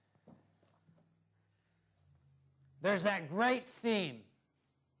There's that great scene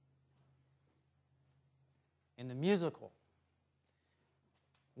in the musical,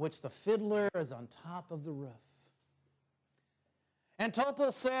 which the fiddler is on top of the roof. And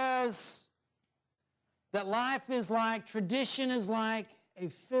Topol says that life is like, tradition is like a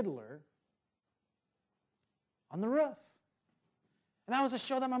fiddler on the roof. And that was a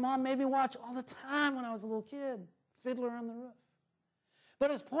show that my mom made me watch all the time when I was a little kid, Fiddler on the Roof.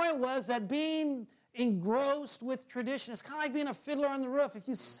 But his point was that being engrossed with tradition is kind of like being a fiddler on the roof. If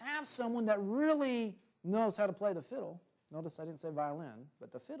you have someone that really knows how to play the fiddle, notice I didn't say violin,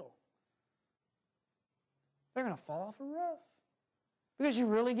 but the fiddle, they're going to fall off a roof because you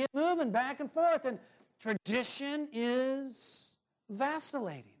really get moving back and forth, and tradition is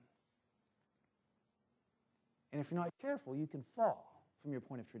vacillating. And if you're not careful, you can fall from your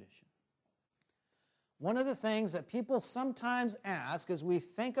point of tradition. One of the things that people sometimes ask as we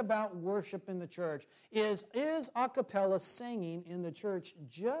think about worship in the church is a cappella singing in the church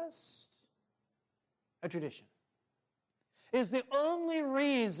just a tradition? Is the only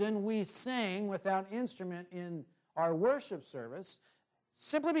reason we sing without instrument in our worship service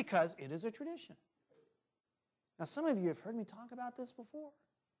simply because it is a tradition? Now, some of you have heard me talk about this before.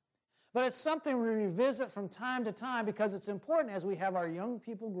 But it's something we revisit from time to time because it's important as we have our young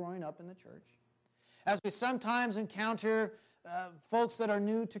people growing up in the church, as we sometimes encounter folks that are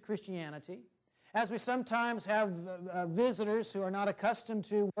new to Christianity, as we sometimes have visitors who are not accustomed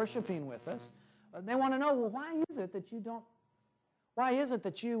to worshiping with us. They want to know, well, why is it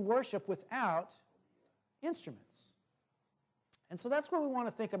that you worship without instruments? And so that's what we want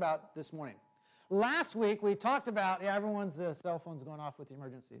to think about this morning. Last week we talked about, everyone's cell phone's going off with the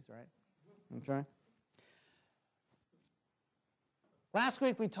emergencies, right? Okay. Last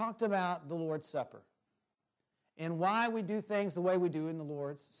week we talked about the Lord's Supper and why we do things the way we do in the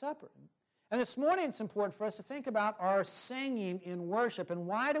Lord's Supper. And this morning it's important for us to think about our singing in worship and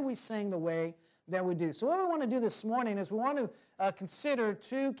why do we sing the way that we do. So what we want to do this morning is we want to consider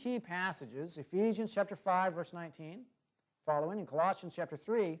two key passages, Ephesians chapter 5, verse 19 following, and Colossians chapter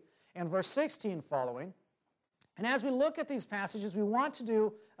 3 and verse 16 following. And as we look at these passages, we want to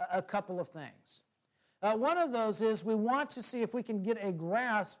do a couple of things. One of those is we want to see if we can get a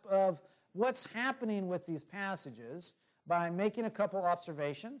grasp of what's happening with these passages by making a couple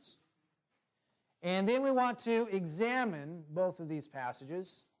observations. And then we want to examine both of these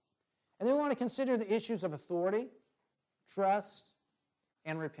passages. And then we want to consider the issues of authority, trust,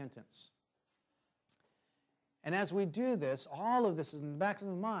 and repentance. And as we do this, all of this is in the back of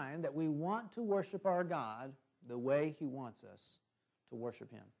the mind that we want to worship our God the way He wants us to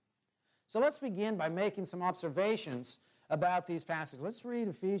worship Him. So let's begin by making some observations about these passages. Let's read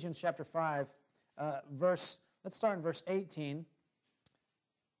Ephesians chapter 5, let's start in verse 18,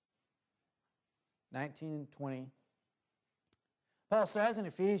 19 and 20. Paul says in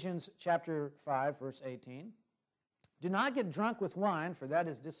Ephesians chapter 5, verse 18, "Do not get drunk with wine, for that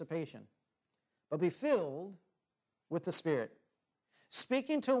is dissipation, but be filled with the Spirit,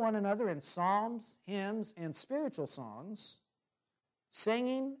 speaking to one another in psalms, hymns, and spiritual songs,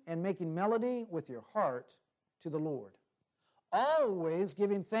 singing and making melody with your heart to the Lord, always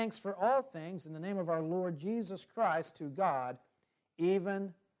giving thanks for all things in the name of our Lord Jesus Christ to God,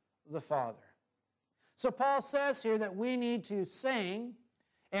 even the Father." So Paul says here that we need to sing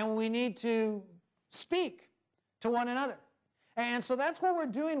and we need to speak to one another. And so that's what we're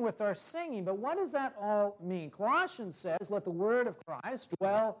doing with our singing. But what does that all mean? Colossians says, "Let the word of Christ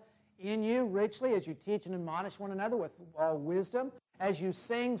dwell in you richly as you teach and admonish one another with all wisdom, as you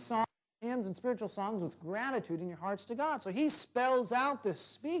sing songs, hymns, and spiritual songs with gratitude in your hearts to God." So he spells out this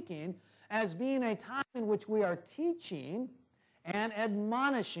speaking as being a time in which we are teaching and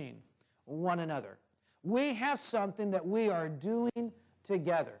admonishing one another. We have something that we are doing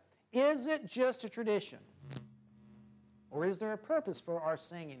together. Is it just a tradition? Or is there a purpose for our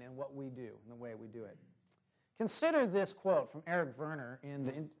singing and what we do and the way we do it? Consider this quote from Eric Werner in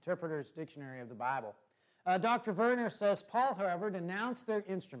the Interpreter's Dictionary of the Bible. Dr. Werner says, "Paul, however, denounced their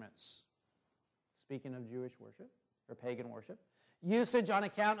instruments," speaking of Jewish worship or pagan worship, "usage on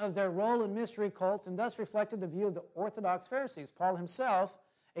account of their role in mystery cults, and thus reflected the view of the Orthodox Pharisees. Paul himself,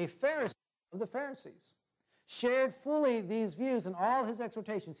 a Pharisee of the Pharisees, shared fully these views in all his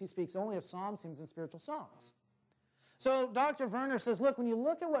exhortations. He speaks only of psalms, hymns, and spiritual songs." So Dr. Werner says, look, when you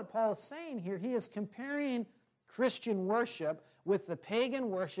look at what Paul is saying here, he is comparing Christian worship with the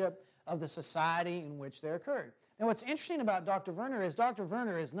pagan worship of the society in which they occurred. Now what's interesting about Dr. Werner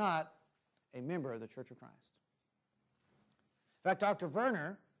is not a member of the Church of Christ. In fact, Dr.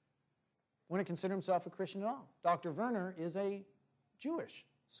 Werner wouldn't consider himself a Christian at all. Dr. Werner is a Jewish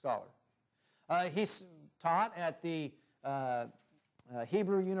scholar. He's taught at the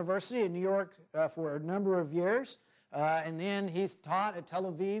Hebrew University in New York for a number of years. And then he's taught at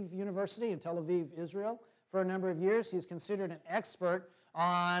Tel Aviv University in Tel Aviv, Israel, for a number of years. He's considered an expert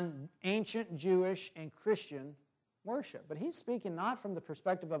on ancient Jewish and Christian worship. But he's speaking not from the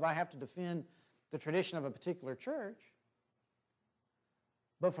perspective of I have to defend the tradition of a particular church,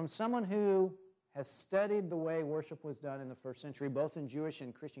 but from someone who has studied the way worship was done in the first century, both in Jewish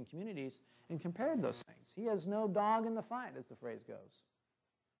and Christian communities, and compared those things. He has no dog in the fight, as the phrase goes.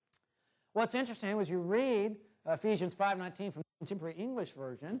 What's interesting was you read Ephesians 5:19 from the Contemporary English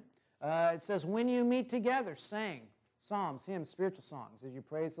Version. It says, when you meet together, sing psalms, hymns, spiritual songs, as you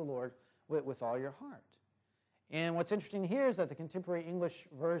praise the Lord with all your heart. And what's interesting here is that the Contemporary English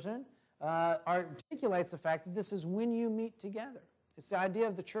Version articulates the fact that this is when you meet together. It's the idea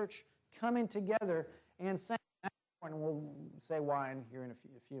of the church coming together and saying, and we'll say why here in a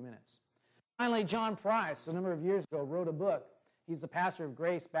few minutes. Finally, John Price, a number of years ago, wrote a book. He's the pastor of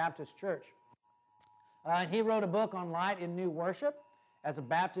Grace Baptist Church. And he wrote a book on light in new worship as a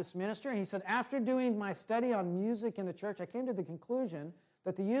Baptist minister. He said, after doing my study on music in the church, I came to the conclusion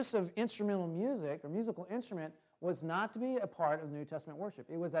that the use of instrumental music or musical instrument was not to be a part of New Testament worship.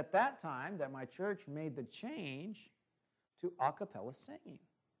 It was at that time that my church made the change to a cappella singing.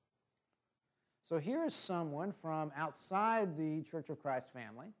 So here is someone from outside the Church of Christ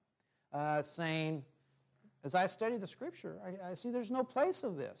family saying, as I study the Scripture, I see there's no place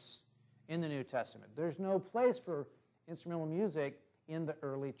of this in the New Testament. There's no place for instrumental music in the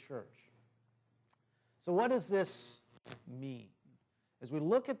early church. So what does this mean? As we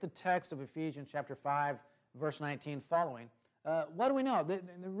look at the text of Ephesians chapter 5, verse 19 following, what do we know? The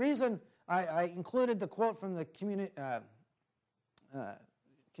reason I included the quote from the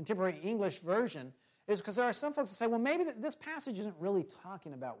Contemporary English Version is because there are some folks that say, well, maybe this passage isn't really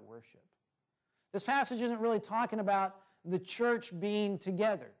talking about worship. This passage isn't really talking about the church being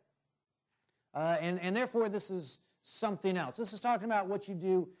together. And therefore, this is something else. This is talking about what you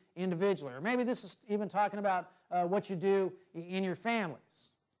do individually. Or maybe this is even talking about what you do in your families.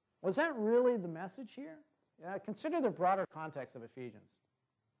 Was that really the message here? Consider the broader context of Ephesians.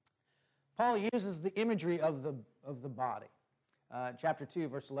 Paul uses the imagery of the body. Chapter 2,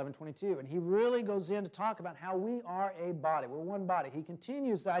 verse 11, 22. And he really goes in to talk about how we are a body. We're one body. He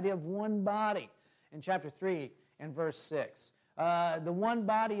continues the idea of one body in chapter 3 and verse 6. The one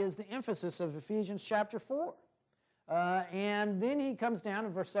body is the emphasis of Ephesians chapter 4. And then he comes down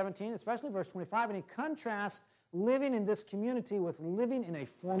in verse 17, especially verse 25, and he contrasts living in this community with living in a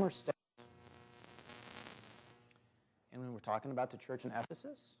former state. And when we're talking about the church in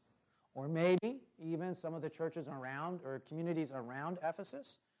Ephesus, or maybe even some of the churches around or communities around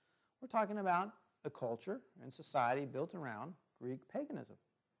Ephesus, we're talking about a culture and society built around Greek paganism.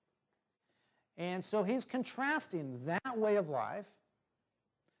 And so he's contrasting that way of life,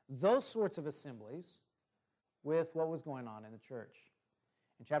 those sorts of assemblies, with what was going on in the church.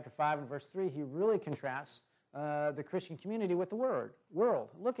 In chapter 5 and verse 3, he really contrasts the Christian community with the world.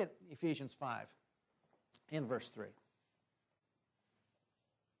 Look at Ephesians 5 in verse 3.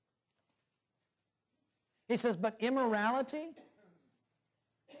 He says, but immorality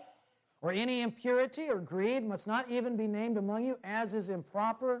or any impurity or greed must not even be named among you as is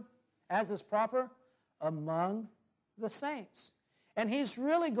proper among the saints. And he's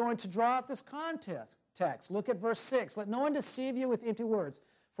really going to draw out this context. Look at verse 6. Let no one deceive you with empty words,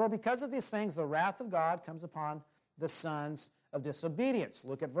 for because of these things the wrath of God comes upon the sons of disobedience.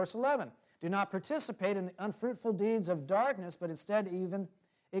 Look at verse 11. Do not participate in the unfruitful deeds of darkness, but instead even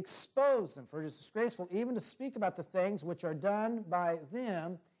expose them, for it is disgraceful even to speak about the things which are done by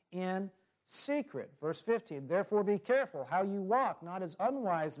them in secret. Verse 15, therefore be careful how you walk, not as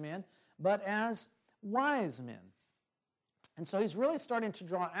unwise men, but as wise men. And so he's really starting to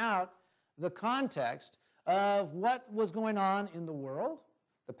draw out the context of what was going on in the world,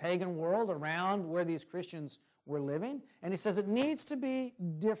 the pagan world around where these Christians were living, and he says it needs to be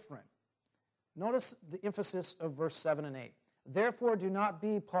different. Notice the emphasis of verse 7 and 8. Therefore, do not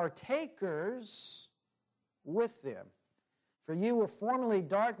be partakers with them. For you were formerly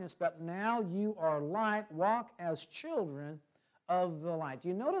darkness, but now you are light. Walk as children of the light. Do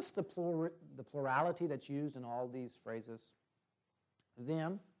you notice the plurality that's used in all these phrases?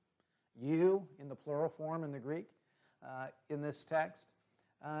 Them, you, in the plural form in the Greek, in this text.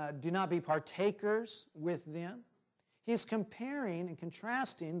 Do not be partakers with them. He's comparing and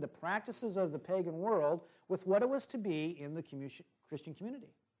contrasting the practices of the pagan world with what it was to be in the Christian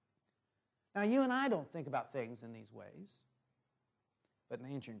community. Now, you and I don't think about things in these ways, but in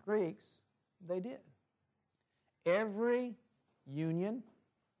the ancient Greeks, they did. Every union,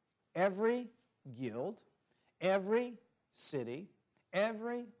 every guild, every city,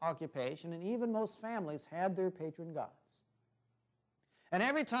 every occupation, and even most families had their patron gods. And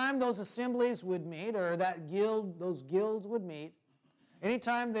every time those assemblies would meet, or those guilds would meet,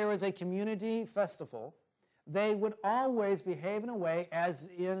 anytime there was a community festival, they would always behave in a way as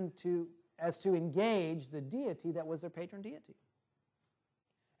to engage the deity that was their patron deity.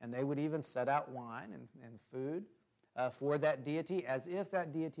 And they would even set out wine and food for that deity as if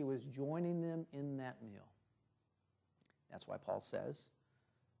that deity was joining them in that meal. That's why Paul says,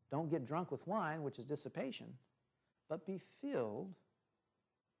 don't get drunk with wine, which is dissipation, but be filled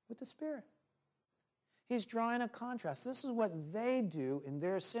with the Spirit. He's drawing a contrast. This is what they do in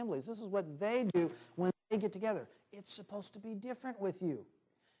their assemblies. This is what they do when they get together. It's supposed to be different with you.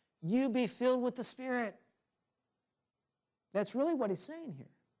 You be filled with the Spirit. That's really what he's saying here.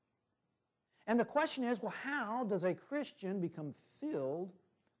 And the question is, well, how does a Christian become filled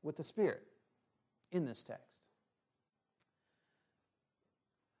with the Spirit in this text?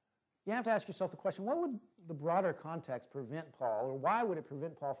 You have to ask yourself the question, what would the broader context prevent Paul, or why would it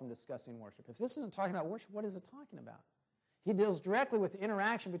prevent Paul from discussing worship? If this isn't talking about worship, what is it talking about? He deals directly with the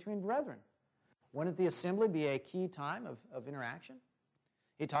interaction between brethren. Wouldn't the assembly be a key time of interaction?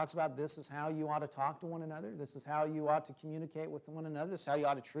 He talks about this is how you ought to talk to one another. This is how you ought to communicate with one another. This is how you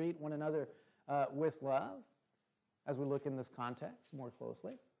ought to treat one another with love, as we look in this context more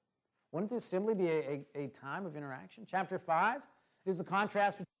closely. Wouldn't the assembly be a time of interaction? Chapter 5 is the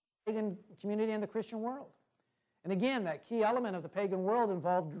contrast between the pagan community and the Christian world. And again, that key element of the pagan world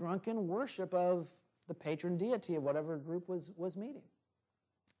involved drunken worship of the patron deity of whatever group was meeting.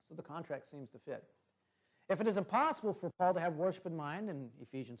 So the contract seems to fit. If it is impossible for Paul to have worship in mind in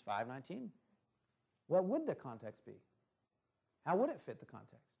Ephesians 5:19, what would the context be? How would it fit the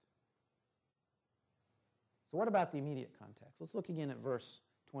context? So what about the immediate context? Let's look again at verse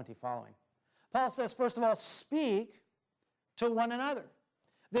 20 following. Paul says, first of all, speak to one another.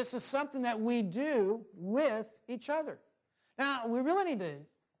 This is something that we do with each other. Now, we really need to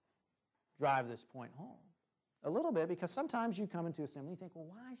drive this point home a little bit, because sometimes you come into assembly and you think, well,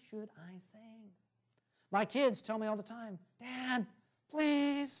 why should I sing? My kids tell me all the time, Dad,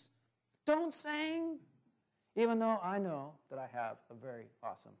 please, don't sing. Even though I know that I have a very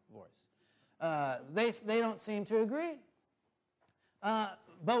awesome voice. They don't seem to agree. But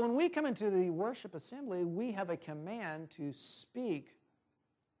when we come into the worship assembly, we have a command to speak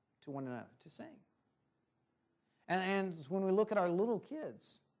to one another, to sing. And when we look at our little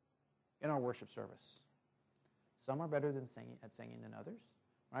kids in our worship service, some are better at singing than others,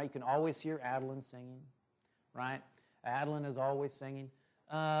 right? You can always hear Adeline singing, right? Adeline is always singing.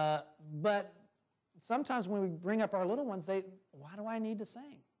 But sometimes when we bring up our little ones, why do I need to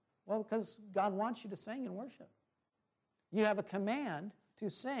sing? Well, because God wants you to sing in worship. You have a command to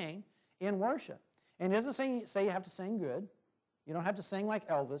sing in worship. And it doesn't say you have to sing good. You don't have to sing like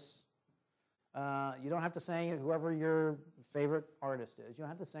Elvis. You don't have to sing whoever your favorite artist is. You don't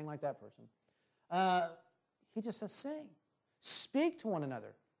have to sing like that person. He just says sing. Speak to one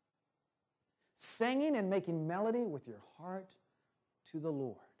another. Singing and making melody with your heart to the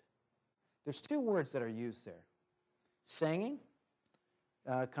Lord. There's two words that are used there. Singing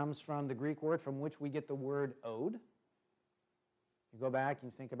comes from the Greek word from which we get the word ode. You go back and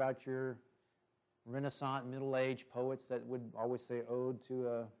you think about your Renaissance, Middle-Age poets that would always say ode to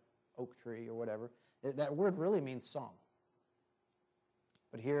a oak tree or whatever. That word really means song.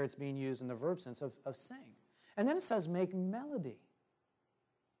 But here it's being used in the verb sense of sing. And then it says make melody.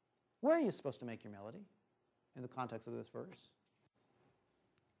 Where are you supposed to make your melody in the context of this verse?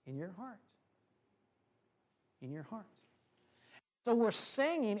 In your heart. In your heart. So we're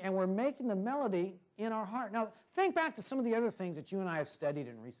singing and we're making the melody in our heart. Now, think back to some of the other things that you and I have studied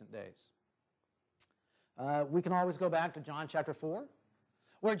in recent days. We can always go back to John chapter 4,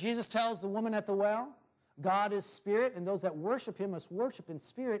 where Jesus tells the woman at the well, God is spirit, and those that worship him must worship in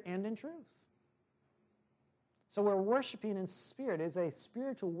spirit and in truth. So we're worshiping in spirit. It's a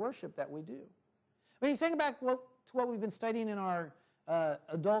spiritual worship that we do. When you think back to what we've been studying in our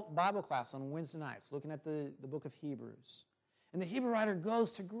adult Bible class on Wednesday nights, looking at the book of Hebrews. And the Hebrew writer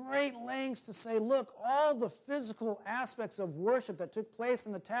goes to great lengths to say, look, all the physical aspects of worship that took place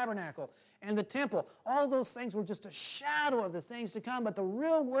in the tabernacle and the temple, all those things were just a shadow of the things to come. But the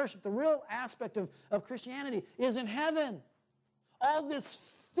real worship, the real aspect of Christianity is in heaven. All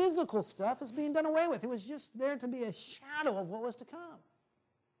this physical stuff is being done away with. It was just there to be a shadow of what was to come.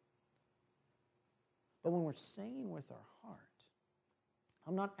 But when we're singing with our heart,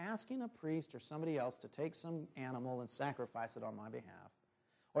 I'm not asking a priest or somebody else to take some animal and sacrifice it on my behalf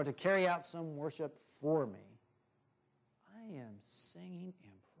or to carry out some worship for me. I am singing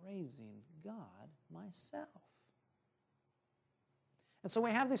and praising God myself. And so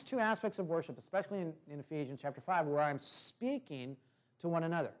we have these two aspects of worship, especially in Ephesians chapter 5, where I'm speaking to one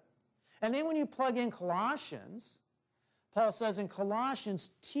another. And then when you plug in Colossians, Paul says in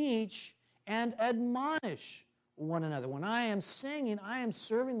Colossians, teach and admonish one another. When I am singing, I am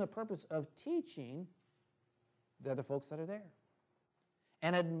serving the purpose of teaching the other folks that are there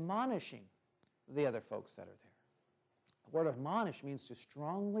and admonishing the other folks that are there. The word admonish means to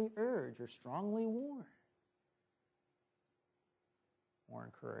strongly urge or strongly warn or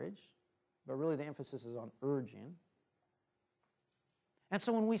encourage, but really the emphasis is on urging. And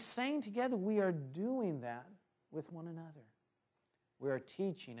so when we sing together, we are doing that with one another. We are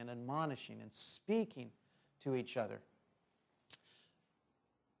teaching and admonishing and speaking to each other.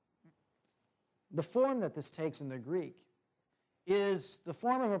 The form that this takes in the Greek is the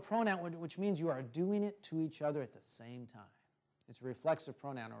form of a pronoun which means you are doing it to each other at the same time. It's a reflexive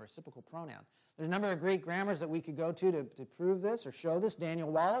pronoun or a reciprocal pronoun. There's a number of Greek grammars that we could go to prove this or show this.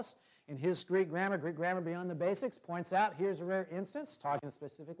 Daniel Wallace, in his Greek Grammar Beyond the Basics, points out, here's a rare instance, talking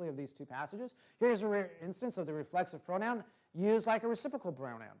specifically of these two passages, here's a rare instance of the reflexive pronoun used like a reciprocal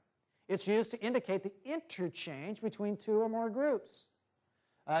pronoun. It's used to indicate the interchange between two or more groups.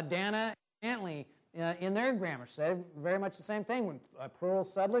 Dana and Antley, in their grammar, say very much the same thing. When a plural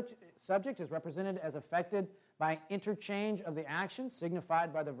subject is represented as affected by interchange of the action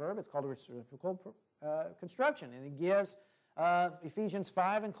signified by the verb, it's called a reciprocal construction. And he gives Ephesians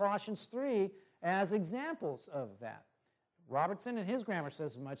 5 and Colossians 3 as examples of that. Robertson in his grammar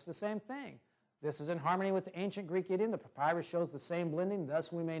says much the same thing. This is in harmony with the ancient Greek idiom. The papyrus shows the same blending,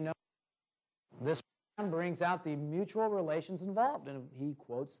 thus we may know this brings out the mutual relations involved. And he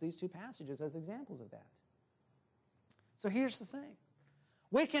quotes these two passages as examples of that. So here's the thing.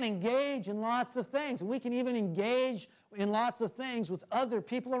 We can engage in lots of things. We can even engage in lots of things with other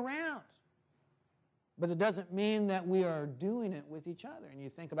people around. But it doesn't mean that we are doing it with each other. And you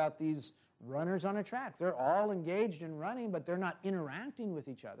think about these runners on a track. They're all engaged in running, but they're not interacting with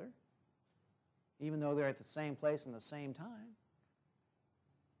each other, even though they're at the same place in the same time.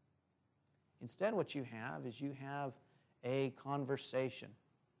 Instead, what you have is you have a conversation.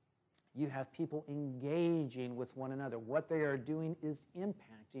 You have people engaging with one another. What they are doing is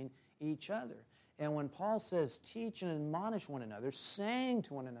impacting each other. And when Paul says teach and admonish one another, saying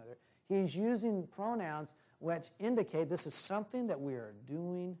to one another, he's using pronouns which indicate this is something that we are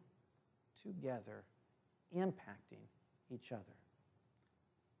doing together, impacting each other.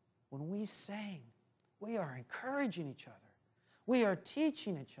 When we sing, we are encouraging each other. We are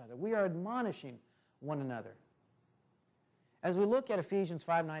teaching each other. We are admonishing one another. As we look at Ephesians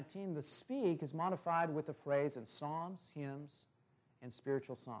 5:19, the speak is modified with the phrase in psalms, hymns, and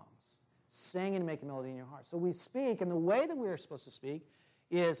spiritual songs. Sing and make a melody in your heart. So we speak, and the way that we are supposed to speak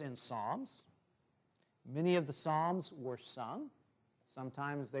is in psalms. Many of the psalms were sung.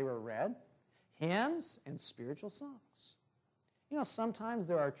 Sometimes they were read. Hymns and spiritual songs. You know, sometimes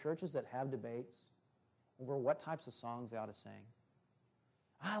there are churches that have debates over what types of songs they ought to sing.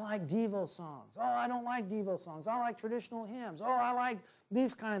 I like Devo songs. Oh, I don't like Devo songs. I like traditional hymns. Oh, I like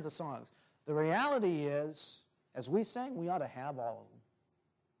these kinds of songs. The reality is, as we sing, we ought to have all of them.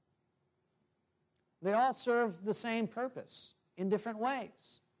 They all serve the same purpose in different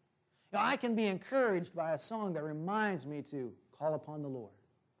ways. You know, I can be encouraged by a song that reminds me to call upon the Lord.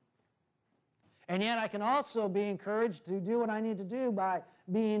 And yet I can also be encouraged to do what I need to do by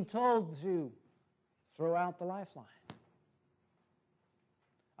being told to throw out the lifeline.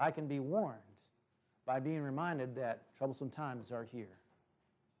 I can be warned by being reminded that troublesome times are here.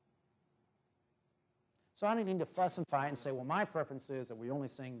 So I don't need to fuss and fight and say, well, my preference is that we only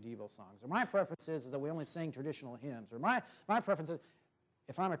sing Devo songs, or my preference is that we only sing traditional hymns, or my preference is,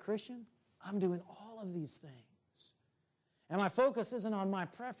 if I'm a Christian, I'm doing all of these things. And my focus isn't on my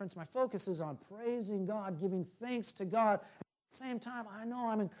preference, my focus is on praising God, giving thanks to God. At the same time, I know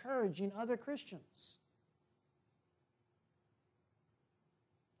I'm encouraging other Christians.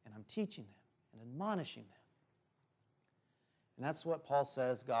 And I'm teaching them and admonishing them. And that's what Paul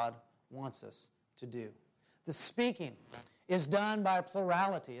says God wants us to do. The speaking is done by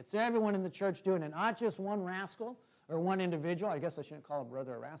plurality. It's everyone in the church doing it, not just one rascal or one individual. I guess I shouldn't call a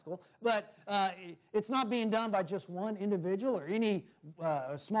brother a rascal. But it's not being done by just one individual or any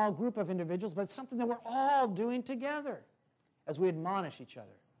small group of individuals, but it's something that we're all doing together as we admonish each other.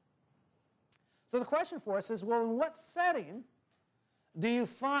 So the question for us is, well, in what setting do you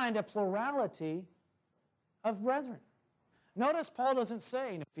find a plurality of brethren? Notice Paul doesn't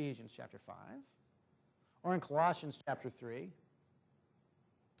say in Ephesians chapter 5 or in Colossians chapter 3,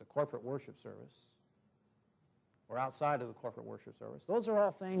 the corporate worship service, or outside of the corporate worship service. Those are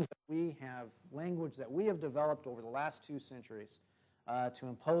all things that we have, language that we have developed over the last 2 centuries to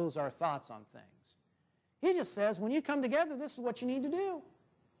impose our thoughts on things. He just says, when you come together, this is what you need to do.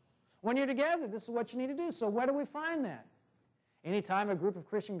 When you're together, this is what you need to do. So where do we find that? Anytime a group of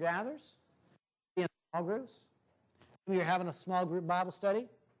Christian gathers, in small groups, maybe you're having a small group Bible study,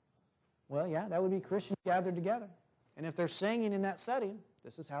 well, yeah, that would be Christians gathered together. And if they're singing in that setting,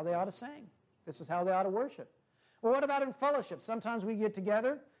 this is how they ought to sing. This is how they ought to worship. Well, what about in fellowship? Sometimes we get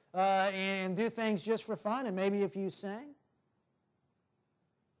together and do things just for fun, and maybe if you sing,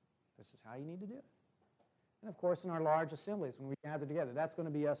 this is how you need to do it. And of course, in our large assemblies, when we gather together, that's going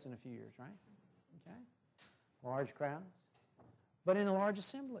to be us in a few years, right? Okay? Large crowds. But in a large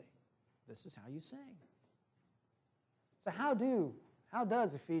assembly, this is how you sing. So how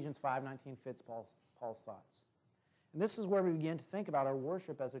does Ephesians 5:19 fits Paul's thoughts? And this is where we begin to think about our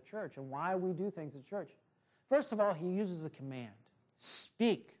worship as a church and why we do things as a church. First of all, he uses a command.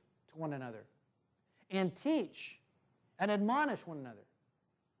 Speak to one another and teach and admonish one another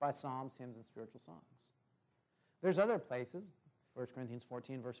by psalms, hymns, and spiritual songs. There's other places, 1 Corinthians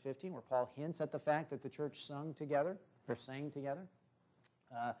 14, verse 15, where Paul hints at the fact that the church sung together, or sang together.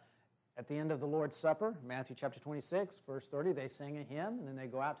 At the end of the Lord's Supper, Matthew chapter 26, verse 30, they sing a hymn, and then they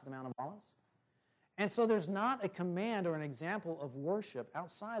go out to the Mount of Olives. And so there's not a command or an example of worship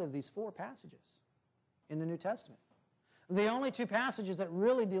outside of these 4 passages in the New Testament. The only 2 passages that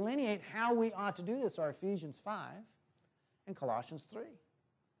really delineate how we ought to do this are Ephesians 5 and Colossians 3.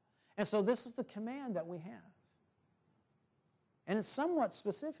 And so this is the command that we have. And it's somewhat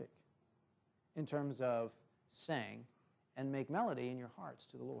specific in terms of sing and make melody in your hearts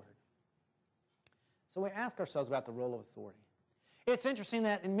to the Lord. So we ask ourselves about the role of authority. It's interesting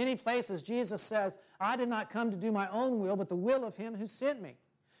that in many places Jesus says, I did not come to do my own will, but the will of him who sent me.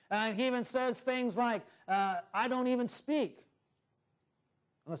 And he even says things like, I don't even speak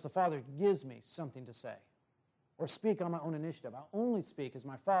unless the Father gives me something to say, or speak on my own initiative. I only speak as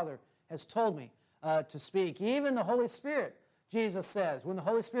my Father has told me to speak. Even the Holy Spirit, Jesus says, when the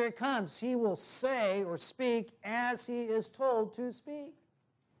Holy Spirit comes, he will say or speak as he is told to speak.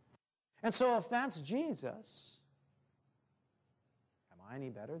 And so if that's Jesus, am I any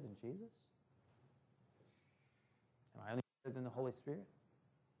better than Jesus? Am I any better than the Holy Spirit?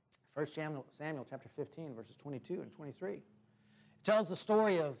 1 Samuel chapter 15, verses 22 and 23. It tells the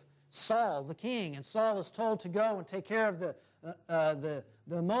story of Saul, the king, and Saul is told to go and take care of the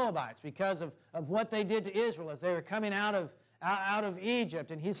Moabites because of what they did to Israel as they were coming out of Egypt,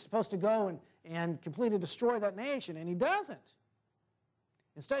 and he's supposed to go and completely destroy that nation, and he doesn't.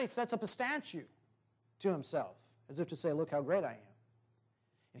 Instead, he sets up a statue to himself, as if to say, look how great I am.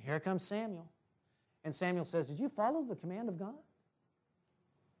 And here comes Samuel. And Samuel says, did you follow the command of God?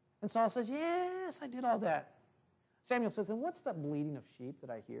 And Saul says, yes, I did all that. Samuel says, and what's that bleating of sheep that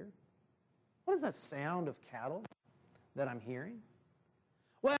I hear? What is that sound of cattle that I'm hearing?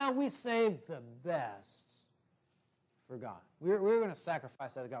 Well, we saved the best for God. We're going to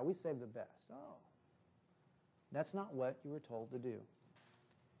sacrifice that to God. We saved the best. Oh, that's not what you were told to do.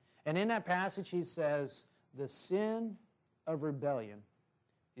 And in that passage, he says, the sin of rebellion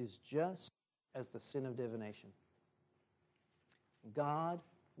is just as the sin of divination. God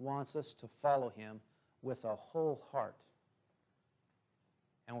wants us to follow him with a whole heart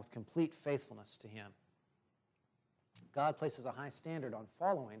and with complete faithfulness to him. God places a high standard on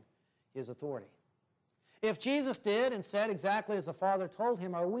following his authority. If Jesus did and said exactly as the Father told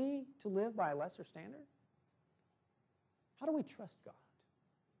him, are we to live by a lesser standard? How do we trust God?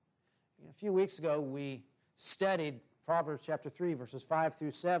 A few weeks ago, we studied Proverbs chapter 3, verses 5 through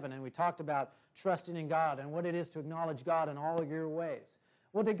 7, and we talked about trusting in God and what it is to acknowledge God in all of your ways.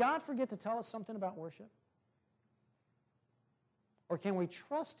 Well, did God forget to tell us something about worship? Or can we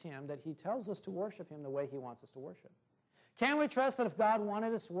trust him that he tells us to worship him the way he wants us to worship? Can we trust that if God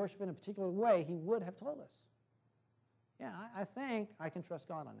wanted us to worship in a particular way, he would have told us? Yeah, I think I can trust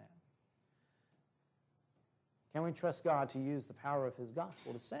God on that. Can we trust God to use the power of his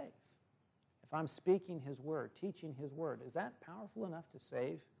gospel to save? If I'm speaking his word, teaching his word, is that powerful enough to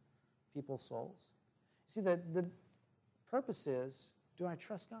save people's souls? See, the purpose is, do I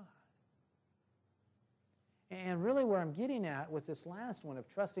trust God? And really where I'm getting at with this last one of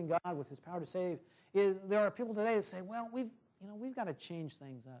trusting God with his power to save is there are people today that say, well, we've got to change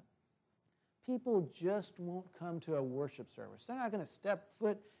things up. People just won't come to a worship service. They're not going to step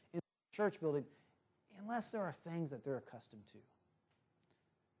foot in a church building unless there are things that they're accustomed to.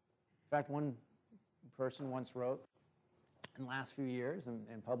 In fact, one person once wrote in the last few years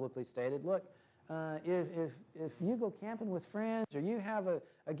and publicly stated, look, if you go camping with friends or you have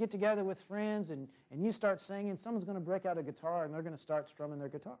a get-together with friends and you start singing, someone's going to break out a guitar and they're going to start strumming their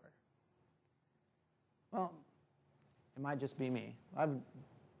guitar. Well, it might just be me.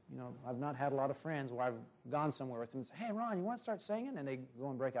 I've not had a lot of friends where I've gone somewhere with them and say, hey, Ron, you want to start singing? And they go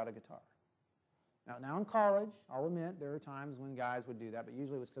and break out a guitar. Now in college, I'll admit, there are times when guys would do that, but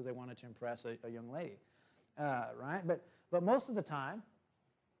usually it was because they wanted to impress a young lady, right? But most of the time,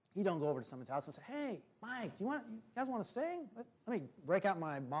 you don't go over to someone's house and say, hey, Mike, you guys want to sing? Let me break out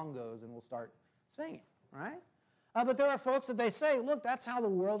my bongos and we'll start singing, right? But there are folks that they say, look, that's how the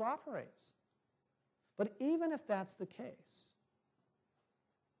world operates. But even if that's the case,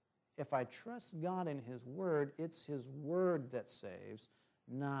 if I trust God in His Word, it's His Word that saves,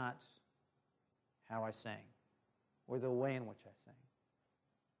 not how I sang or the way in which I sang.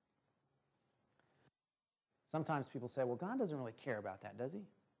 Sometimes people say, well, God doesn't really care about that, does He?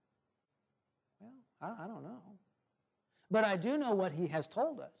 Well, I don't know. But I do know what He has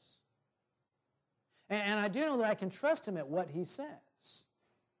told us. And I do know that I can trust Him at what He says.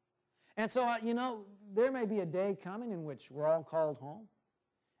 And so, there may be a day coming in which we're all called home.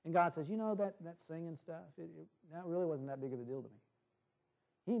 And God says, that singing stuff, that really wasn't that big of a deal to me.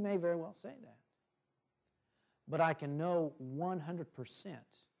 He may very well say that. But I can know 100%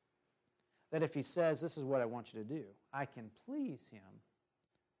 that if He says, this is what I want you to do, I can please Him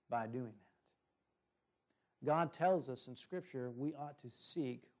by doing that. God tells us in Scripture we ought to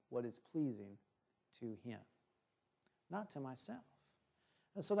seek what is pleasing to Him, not to myself.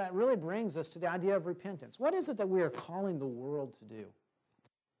 And so that really brings us to the idea of repentance. What is it that we are calling the world to do?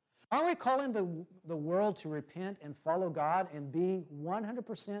 Are we calling the world to repent and follow God and be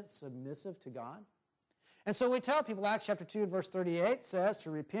 100% submissive to God? And so we tell people, Acts chapter 2 verse 38 says,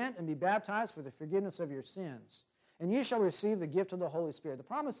 to repent and be baptized for the forgiveness of your sins. And you shall receive the gift of the Holy Spirit. The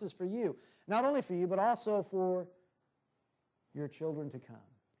promise is for you, not only for you, but also for your children to come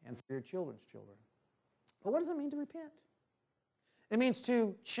and for your children's children. But what does it mean to repent? It means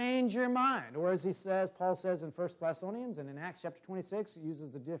to change your mind, or as Paul says in 1 Thessalonians and in Acts chapter 26, it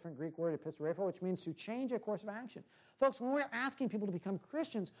uses the different Greek word epistorepho, which means to change a course of action. Folks, when we're asking people to become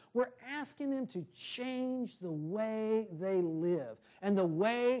Christians, we're asking them to change the way they live and the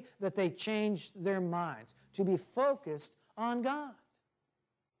way that they change their minds, to be focused on God.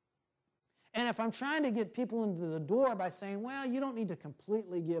 And if I'm trying to get people into the door by saying, well, you don't need to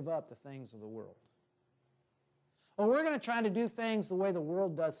completely give up the things of the world, or we're going to try to do things the way the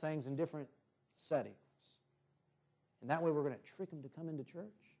world does things in different settings, and that way we're going to trick them to come into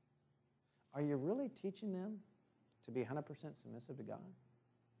church, are you really teaching them to be 100% submissive to God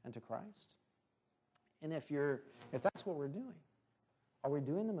and to Christ? And if that's what we're doing, are we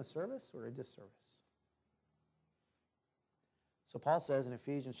doing them a service or a disservice? So Paul says in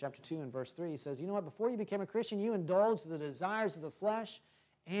Ephesians chapter 2 and verse 3, he says, you know what, before you became a Christian, you indulged the desires of the flesh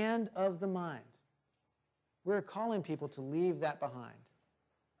and of the mind. We're calling people to leave that behind.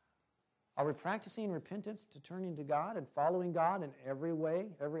 Are we practicing repentance to turning to God and following God in every way,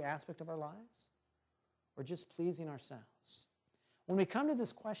 every aspect of our lives? Or just pleasing ourselves? When we come to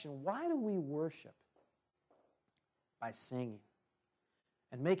this question, why do we worship? By singing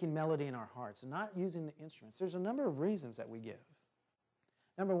and making melody in our hearts and not using the instruments. There's a number of reasons that we give.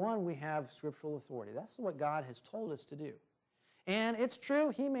 Number one, we have scriptural authority. That's what God has told us to do. And it's true,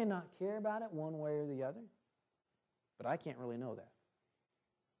 He may not care about it one way or the other, but I can't really know that.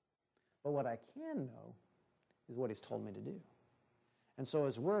 But what I can know is what He's told me to do. And so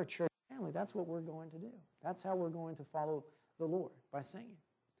as we're a church family, that's what we're going to do. That's how we're going to follow the Lord, by singing.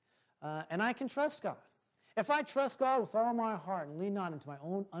 And I can trust God. If I trust God with all my heart and lean not into my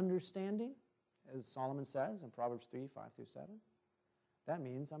own understanding, as Solomon says in Proverbs 3, 5 through 7, that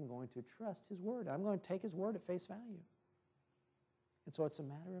means I'm going to trust His Word. I'm going to take His Word at face value. And so it's a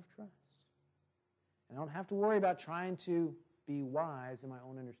matter of trust. And I don't have to worry about trying to be wise in my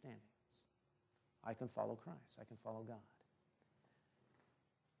own understandings. I can follow Christ. I can follow God.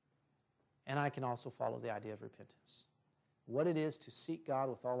 And I can also follow the idea of repentance. What it is to seek God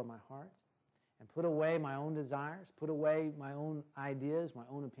with all of my heart and put away my own desires, put away my own ideas, my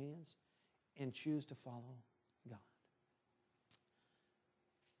own opinions, and choose to follow God.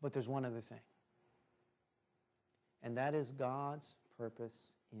 But there's one other thing. And that is God's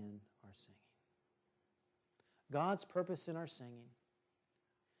purpose in our singing. God's purpose in our singing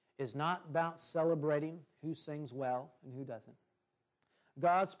is not about celebrating who sings well and who doesn't.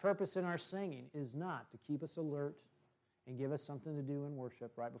 God's purpose in our singing is not to keep us alert and give us something to do in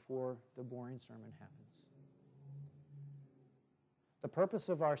worship right before the boring sermon happens. The purpose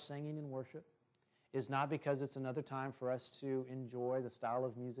of our singing and worship is not because it's another time for us to enjoy the style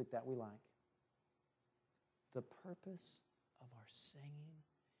of music that we like. The purpose of our singing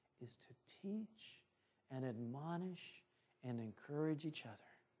is to teach and admonish and encourage each other.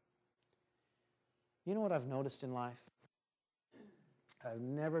 You know what I've noticed in life? I've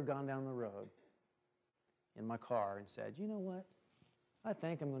never gone down the road in my car and said, you know what? I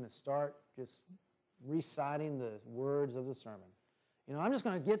think I'm going to start just reciting the words of the sermon. You know, I'm just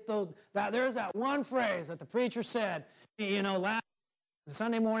going to get there's that one phrase that the preacher said, you know, last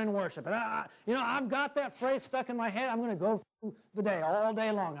Sunday morning worship. And I've got that phrase stuck in my head. I'm going to go through the day, all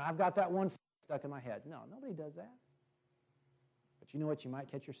day long, and I've got that one phrase stuck in my head. No, nobody does that. But you know what you might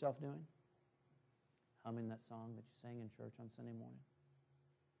catch yourself doing? Humming that song that you sang in church on Sunday morning.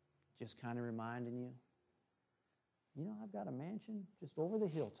 Just kind of reminding you, you know, I've got a mansion just over the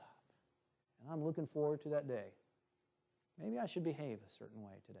hilltop, and I'm looking forward to that day. Maybe I should behave a certain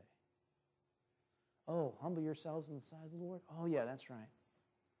way today. Oh, humble yourselves in the sight of the Lord? Oh, yeah, that's right.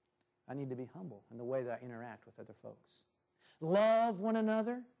 I need to be humble in the way that I interact with other folks. Love one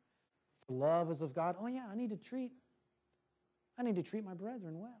another. For love is of God. Oh, yeah, I need to treat my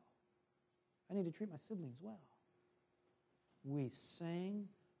brethren well. I need to treat my siblings well. We sing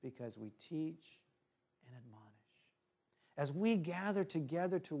because we teach and admonish. As we gather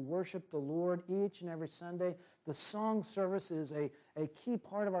together to worship the Lord each and every Sunday, the song service is a key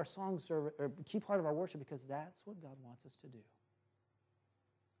part of our song service, or key part of our worship, because that's what God wants us to do.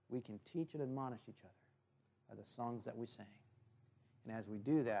 We can teach and admonish each other by the songs that we sing. And as we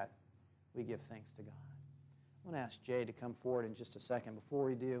do that, we give thanks to God. I'm going to ask Jay to come forward in just a second. Before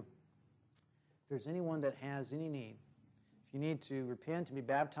we do, if there's anyone that has any need, if you need to repent and be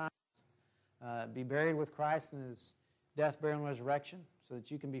baptized, be buried with Christ in His death, burial, and resurrection, so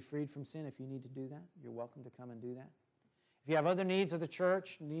that you can be freed from sin, if you need to do that, you're welcome to come and do that. If you have other needs of the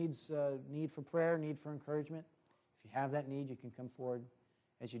church, need for prayer, need for encouragement, if you have that need, you can come forward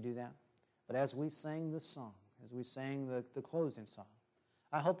as you do that. But as we sang this song, as we sang the closing song,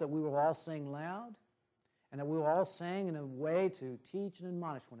 I hope that we will all sing loud, and that we will all sing in a way to teach and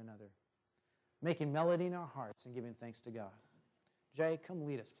admonish one another, making melody in our hearts and giving thanks to God. Jay, come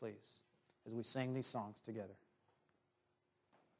lead us, please, as we sing these songs together.